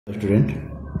Student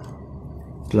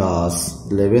class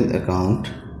 11 account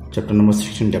chapter number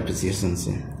 16 depreciation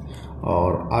से।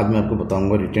 और आज मैं आपको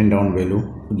बताऊंगा रिटन डाउन वैल्यू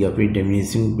या फिर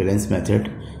diminishing balance method,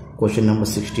 question number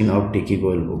 16 of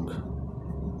D.K.Goyal book.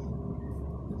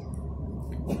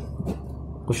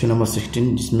 Question number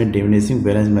 16 जिसमें डिमिनिशिंग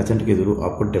बैलेंस मेथड के थ्रू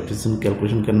आपको डेप्रिसिएशन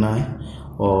कैलकुलेशन करना है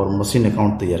और मशीन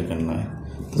अकाउंट तैयार करना है।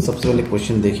 तो सबसे पहले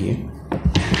क्वेश्चन देखिए,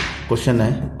 क्वेश्चन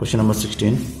है क्वेश्चन नंबर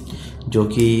 16 जो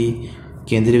कि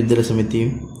केंद्रीय विद्यालय समिति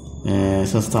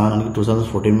संस्थान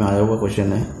 2014 में आया हुआ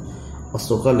क्वेश्चन है।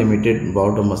 Ashoka limited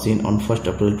bought a machine on 1st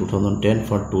April 2010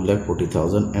 for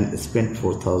 2,40,000 and spent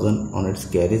 4,000 on its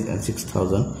carriage and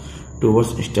 6,000 towards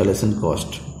installation cost।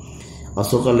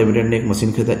 Ashoka limited ने एक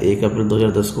मशीन खरीदा 1 अप्रैल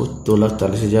 2010 को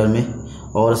 2,40,000 में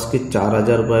और इसके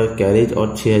 4,000 रुपये कैरेज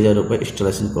और 6,000 रुपये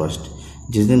इंस्टॉलेशन कॉस्ट।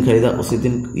 जिस दिन खरीदा उसी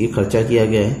दिन ये खर्चा किया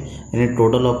गया है, यानी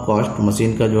टोटल ऑफ कॉस्ट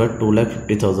मशीन का जो है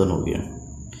 2,50,000 हो गया।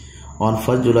 On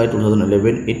 1st July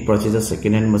 2011, it purchased a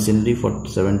second-hand machinery for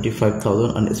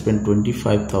 75,000 and spent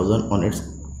 25,000 on its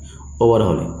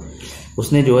overhauling।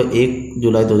 उसने जो है 1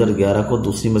 जुलाई 2011 को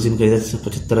दूसरी मशीन खरीदा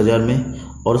 75,000 में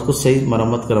और उसको सही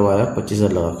मरम्मत करवाया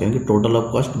 25,000 लगा के, यानी total of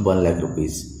cost 1 lakh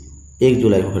rupees 1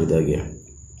 जुलाई को खरीदा गया।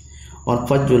 On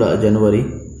 1st January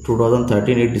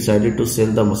 2013, it decided to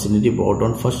sell the machinery bought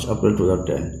on 1st April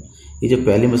 2010। ये जो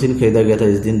पहली मशीन खरीदा गया था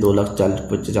इस दिन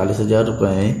 2,40,000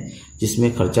 रुपये,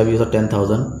 जिसमें खर्चा भी होता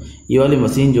 10,000। ये वाली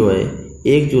मशीन जो है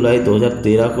 1 जुलाई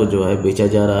 2013 को जो है बेचा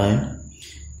जा रहा है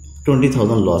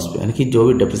 20,000 लॉस पे, यानी कि जो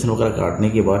भी डेप्रिसिएशन वगैरह काटने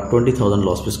के बाद 20,000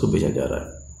 लॉस पे इसको बेचा जा रहा है।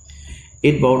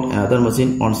 It bought another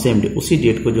machine on same day, उसी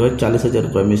डेट को जो है 40,000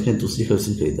 रुपये में इसने दूसरी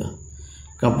मशीन खरीदा।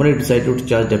 Company decided to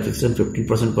charge depreciation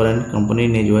 15% per annum. Company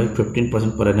ने जो है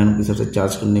 15% पर एनम के हिसाब से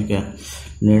चार्ज करने का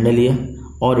निर्णय लिया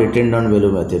और रिटन डाउन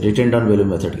वैल्यू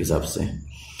मेथड के हिसाब से।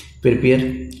 Prepare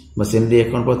machinery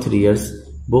account for 3 years,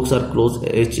 books are close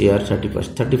H year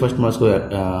 31 मार्च को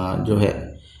जो है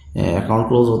अकाउंट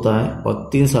क्लोज होता है और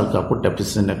 3 साल का आपको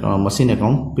डेप्रिसिएशन मशीन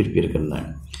अकाउंट प्रिपेयर करना है।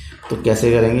 तो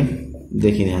कैसे करेंगे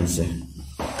देखिए ध्यान से।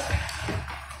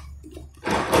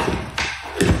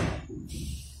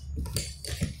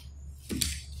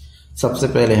 सबसे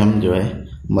पहले हम जो है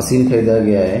मशीन खरीदा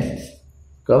गया है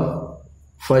कब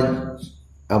 1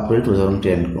 अप्रैल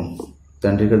 2010 को, तो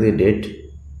एंट्री कर दिए date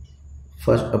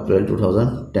 1 April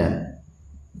 2010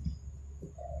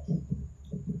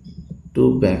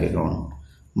 to bank account.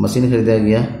 Machine खरीदा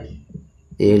गया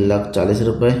 1,40,000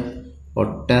 रुपये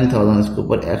और 10,000 इसके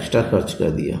ऊपर एक्स्ट्रा खर्च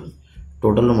कर दिया।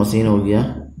 टोटल मशीन हो गया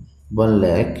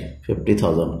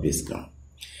 1,50,000 रुपीज़ का।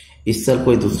 इस साल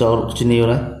कोई दूसरा और कुछ नहीं हो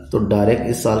रहा, तो डायरेक्ट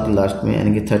इस साल के लास्ट में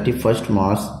यानी कि 31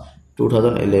 मार्च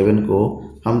 2011 को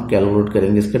हम कैलकुलेट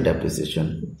करेंगे इसका डेप्रिसिएशन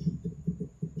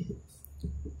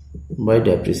बाय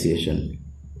डेप्रिसिएशन।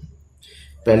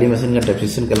 पहली मशीन का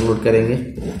डेप्रिसिएशन कैलकुलेट करेंगे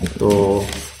तो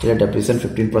यह डेप्रिसिएशन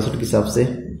 15% के हिसाब से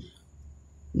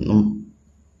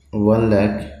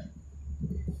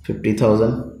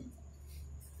 1,50,000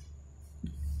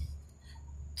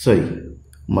 सॉरी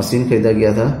मशीन खरीदा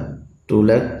गया था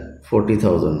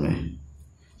 2,40,000 में,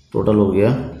 टोटल हो गया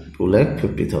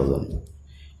 2,50,000।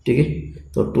 ठीक है,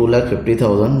 तो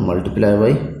 2,50,000 मल्टीप्लाई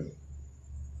बाई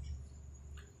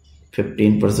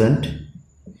 15%,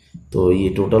 तो ये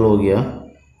टोटल हो गया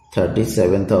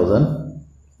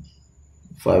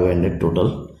 37,500 टोटल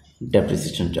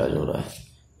डेप्रिसिएशन चार्ज हो रहा है।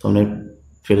 तो हमने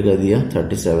फिल कर दिया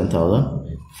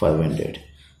 37,500।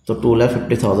 तो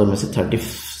 2,50,000 में से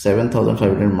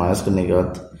 37,500 माइनस करने के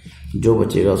बाद जो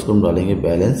बचेगा उसको हम डालेंगे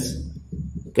बैलेंस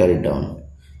कैरी डाउन।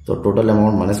 तो टोटल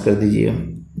अमाउंट माइनस कर दीजिए।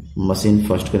 मशीन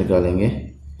फर्स्ट का निकालेंगे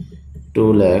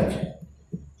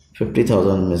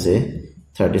 2,50,000 में से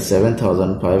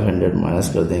 37,500 माइनस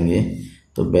कर देंगे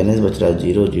तो बैलेंस बच रहा है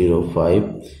 0,05।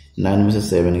 9 में से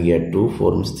 7 गया 2,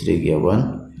 4 में से 3 गया 1,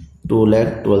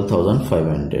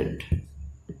 2,12,500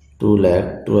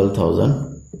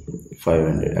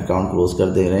 2,12,500 अकाउंट क्लोज कर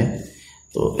दे रहे हैं।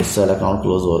 तो इस साल अकाउंट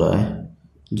क्लोज हो रहा है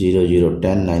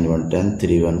 0010 9110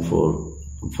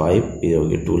 3145, ये हो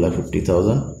गया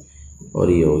 2,50,000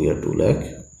 और ये हो गया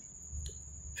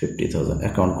 2,50,000।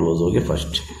 अकाउंट क्लोज हो गया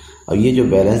फर्स्ट। अब ये जो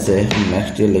बैलेंस है हम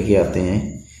नेक्स्ट ईयर लेके आते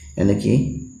हैं, यानी कि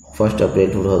 1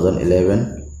 अप्रैल 2011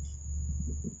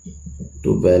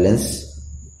 टू बैलेंस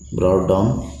ब्रॉट डाउन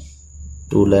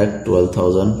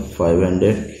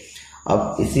 2,12,500।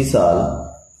 अब इसी साल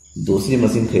दूसरी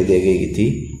मशीन खरीदी गई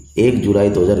थी 1 जुलाई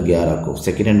 2011 को,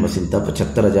 सेकेंड हैंड मशीन था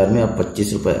 75,000 में। अब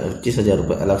 25,000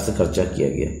 रुपये अलग से खर्चा किया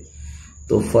गया।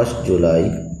 तो 1 जुलाई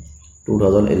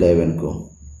 2011 को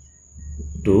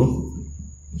टू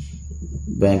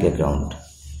बैंक अकाउंट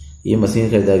ये मशीन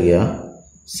खरीदा गया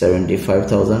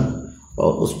 75,000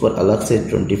 और उस पर अलग से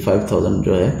 25,000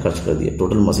 जो है खर्च कर दिया।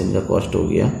 टोटल मशीन का कॉस्ट हो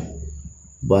गया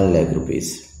 1 लाख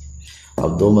रुपीज़।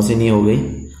 अब 2 मशीन ही हो गई।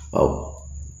 अब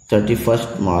 31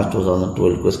 मार्च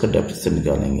 2012 को इसका डेप्रिसिएशन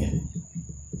निकालेंगे,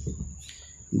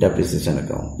 डेप्रिसिएशन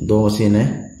अकाउंट। 2 मशीन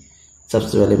है।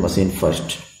 सबसे पहले मशीन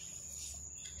फर्स्ट,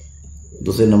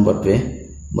 दूसरे नंबर पे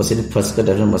मशीन फर्स्ट का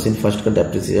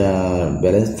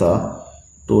बैलेंस था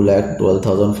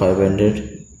 2,12,500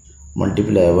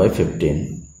 मल्टीप्लाई बाई 15।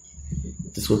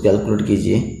 इसको कैलकुलेट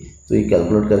कीजिए तो ये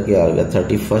कैलकुलेट करके आ गया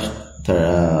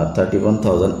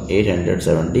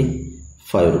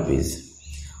 31,875 रुपीज़।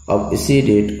 अब इसी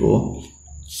रेट को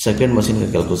सेकेंड मशीन का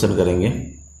कैलकुलेशन करेंगे।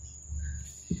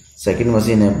 सेकेंड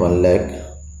मशीन है 1 लाख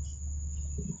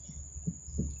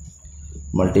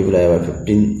मल्टीप्लाई बाई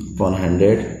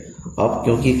 15/100। अब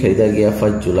क्योंकि खरीदा गया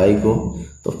 1 जुलाई को,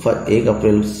 तो 1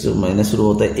 अप्रैल से महीना शुरू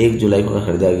होता है, 1 जुलाई को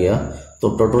खरीदा गया, तो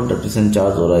टोटल डेप्रिसिएशन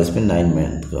चार्ज हो रहा है इसमें 9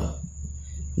 मंथ का,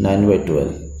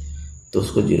 9/12। तो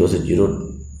उसको 0 से 0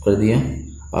 कर दिया।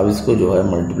 अब इसको जो है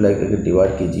मल्टीप्लाई करके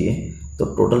डिवाइड कीजिए तो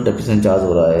टोटल डेप्रिसिएशन चार्ज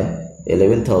हो रहा है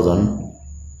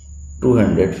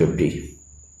 11,250।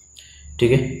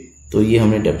 ठीक है, तो ये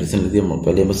हमने डेप्रिसिएशन लिख दिया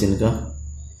पहले मशीन का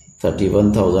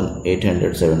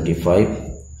 31,875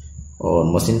 और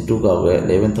मशीन 2 का हो गया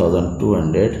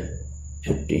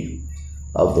 11,250।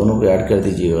 अब दोनों को ऐड कर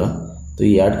दीजिएगा तो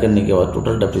ये ऐड करने के बाद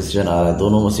टोटल डेप्रिसिएशन आ रहा है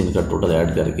दोनों मशीन का टोटल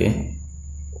ऐड करके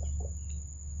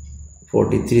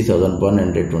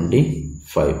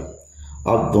 43,125।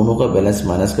 अब दोनों का बैलेंस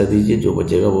माइनस कर दीजिए, जो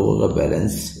बचेगा वो होगा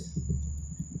balance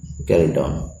carry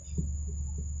down.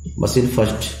 Machine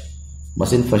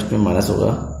first में माइनस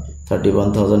होगा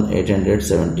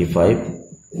 31,875।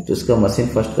 तो इसका मशीन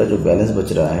फर्स्ट का जो बैलेंस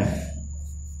बच रहा है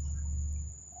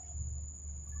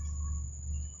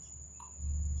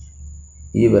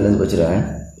ये बैलेंस बच रहा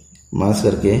है माइनस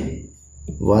करके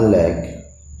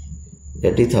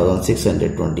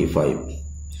 1,80,625।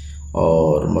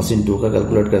 और मशीन 2 का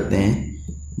कैलकुलेट करते हैं।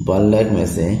 1 लाख में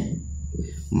से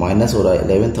माइनस हो रहा है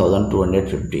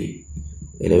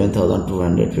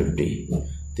 11,250।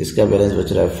 तो इसका बैलेंस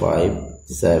बच रहा है 5,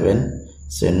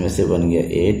 7 में से बन गया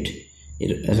 8,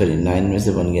 9 में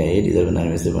से बन गया 8, इधर 9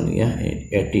 में से बन गया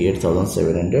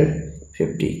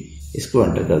 88,750। इसको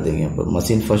एंटर कर देंगे यहाँ पर।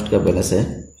 मशीन फर्स्ट का बैलेंस है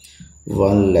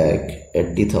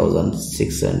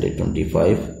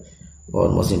 1,80,625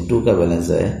 और मशीन 2 का बैलेंस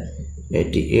है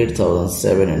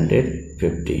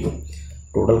 88,750।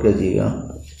 टोटल करिएगा,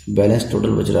 बैलेंस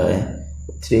टोटल बच रहा है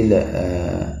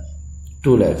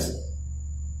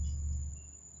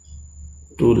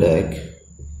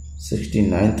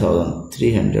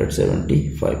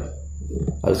 2,69,375।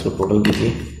 अब इसको टोटल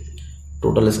कीजिए।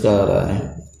 टोटल इसका आ रहा है,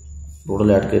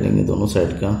 टोटल ऐड करेंगे दोनों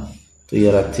साइड का तो ये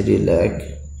आ रहा है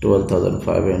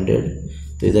 3,12,500।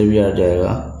 तो इधर भी आ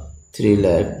जाएगा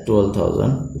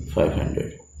 3,12,500।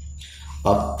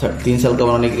 अब 3 साल का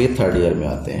बनाने के लिए 3rd ईयर में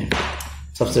आते हैं।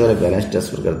 सबसे पहले बैलेंस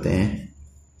ट्रांसफर करते हैं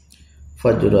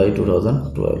 1 जुलाई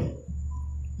 2012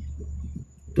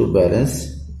 to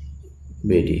balance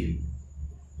BD।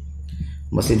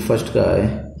 Machine first का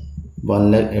है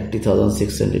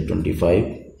 1,80,625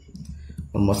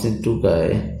 और मशीन 2 का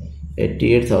है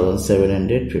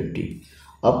 88,750।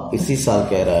 अब इसी साल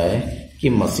कह रहा है कि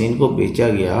मशीन को बेचा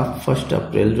गया 1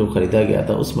 अप्रैल, जो खरीदा गया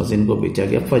था उस मशीन को बेचा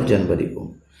गया 1 जनवरी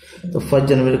को। तो 1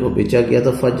 जनवरी को बेचा गया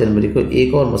तो 1 जनवरी को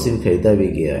एक और मशीन खरीदा भी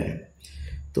गया है।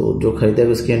 तो जो खरीदा है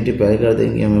उसकी एंट्री पहले कर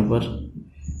देंगे हम पर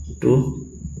टू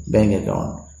बैंक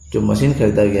अकाउंट। जो मशीन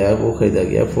खरीदा गया है वो खरीदा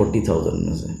गया 40,000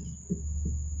 में से।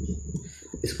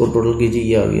 इसको टोटल कीजिए,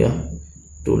 ये आ गया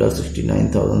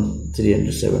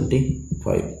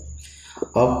 2,69,375।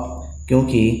 अब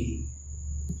क्योंकि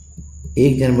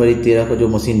 1 जनवरी 13 को जो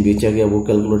मशीन बेचा गया वो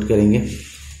कैलकुलेट करेंगे।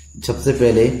 सबसे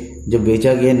पहले जो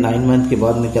बेचा गया 9 मंथ के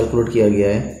बाद में कैलकुलेट किया गया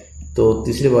है। तो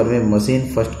तीसरे बार में मशीन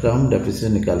फर्स्ट का हम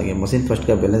डेप्रिसिएशन निकालेंगे। मशीन फर्स्ट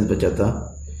का बैलेंस बचा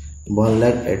था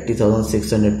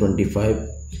 1,80,625।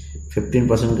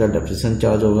 15% का डेप्रिसिएशन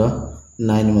चार्ज होगा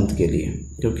 9 मंथ के लिए,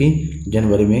 क्योंकि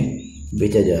जनवरी में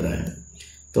बेचा जा रहा है।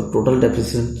 तो टोटल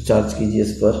डेप्रिसिएशन चार्ज कीजिए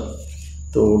इस पर।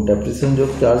 तो डेप्रिसिएशन जो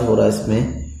चार्ज हो रहा है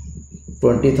इसमें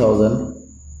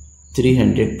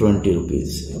 20,320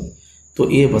 रुपीज़। तो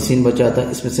ये मशीन बचा था,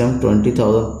 इसमें से हम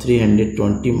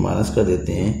 20,320 माइनस कर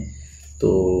देते हैं।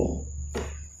 तो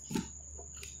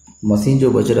मशीन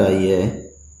जो बच रही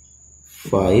है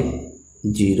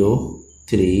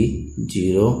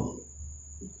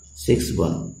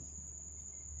 5,030,61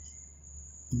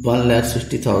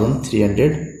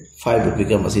 1,60,305 रुपये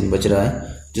का मशीन बच रहा है,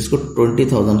 जिसको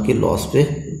 20,000 के लॉस पे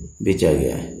बेचा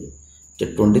गया है।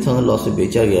 जब 20,000 लॉस पे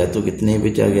बेचा गया है तो कितने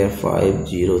बेचा गया है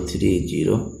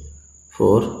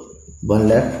 5,030,4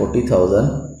 1,40,000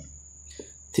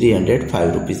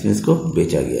 305 रुपीज़ में इसको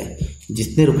बेचा गया है।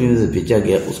 जितने रुपये में बेचा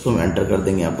गया उसको हम एंटर कर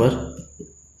देंगे यहाँ पर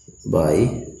बाई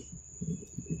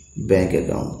बैंक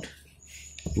अकाउंट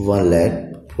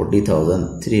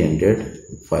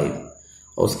 1,40,305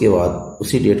 और उसके बाद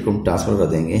उसी डेट को हम ट्रांसफ़र कर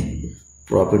देंगे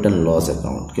प्रॉफिट एंड लॉस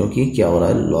अकाउंट, क्योंकि क्या हो रहा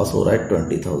है, लॉस हो रहा है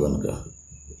 20,000 का।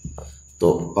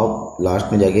 तो अब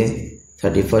लास्ट में जाके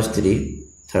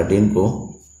 31/3/13 को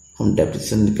हम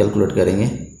डेप्रिसिएशन कैलकुलेट करेंगे।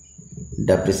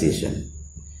 डेप्रिसिएशन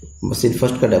मशीन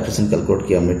फर्स्ट का डेप्रिसिएशन कैलकुलेट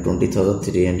किया हमने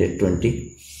 20,320।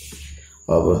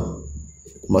 अब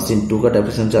मशीन 2 का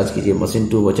डेप्रिसिएशन चार्ज कीजिए। मशीन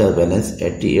 2 बचा बैलेंस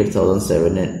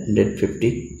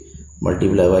 88,750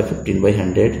 मल्टीप्लाई बाई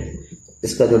 15/100।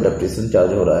 इसका जो डेप्रिसिएशन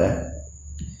चार्ज हो रहा है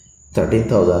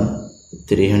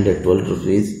 13,312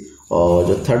 रुपीज़, और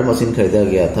जो थर्ड मशीन खरीदा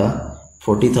गया था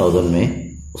 40,000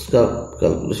 में, उसका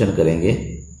कैलकुलेशन करेंगे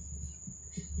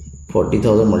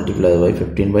 40,000 मल्टीप्लाई बाई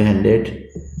 15/100।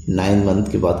 9 मंथ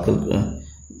के बाद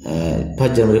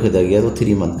 1 जनवरी खरीदा गया तो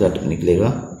 3 मंथ का निकलेगा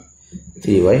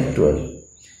 3/12।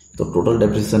 तो टोटल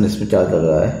डेप्रिसिएशन इसमें चार्ज लग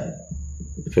रहा है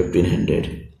 1,500।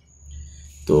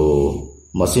 तो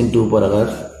मशीन 2 पर अगर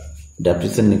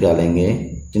डेप्रिसिएशन निकालेंगे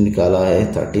तो निकाला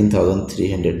है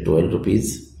 13,312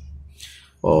 रुपीज़,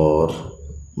 और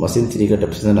मशीन 3 का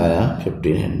डेप्रिसिएशन आया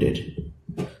 1,500।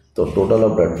 तो टोटल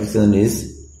ऑफ डेप्रिसिएशन इज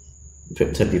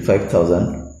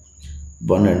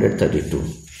 35,132।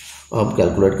 अब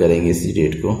कैलकुलेट करेंगे इसी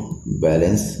डेट को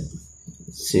बैलेंस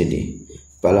CD।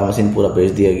 पहला मशीन पूरा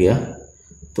बेच दिया गया,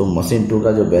 तो मशीन 2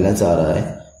 का जो बैलेंस आ रहा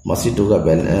है, मशीन 2 का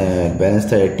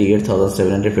बैलेंस था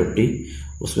 88,750,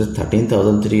 उसमें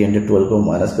 13,312 को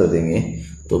माइनस कर देंगे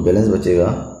तो बैलेंस बचेगा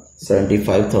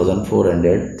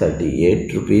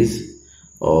 75,438 रुपीज़।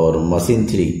 और मशीन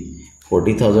 3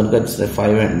 40,000 का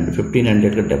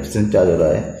 1,500 का डेप्रिसिएशन चार्ज हो रहा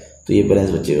है, तो ये बैलेंस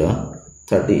बचेगा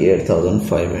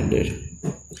 38,500।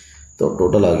 तो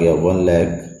टोटल आ गया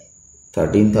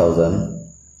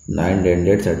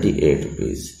 1,13,938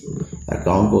 रुपीज़।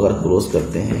 अकाउंट को अगर क्लोज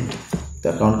करते हैं तो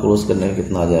अकाउंट क्लोज करने का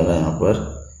कितना आ जाएगा यहाँ पर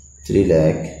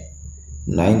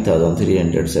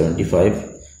 3,09,375।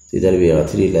 इधर भी आएगा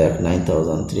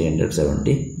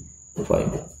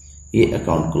 3,09,375। ये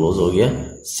अकाउंट क्लोज हो गया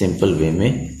सिंपल वे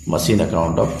में, machine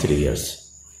account of 3 years।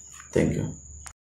 Thank you.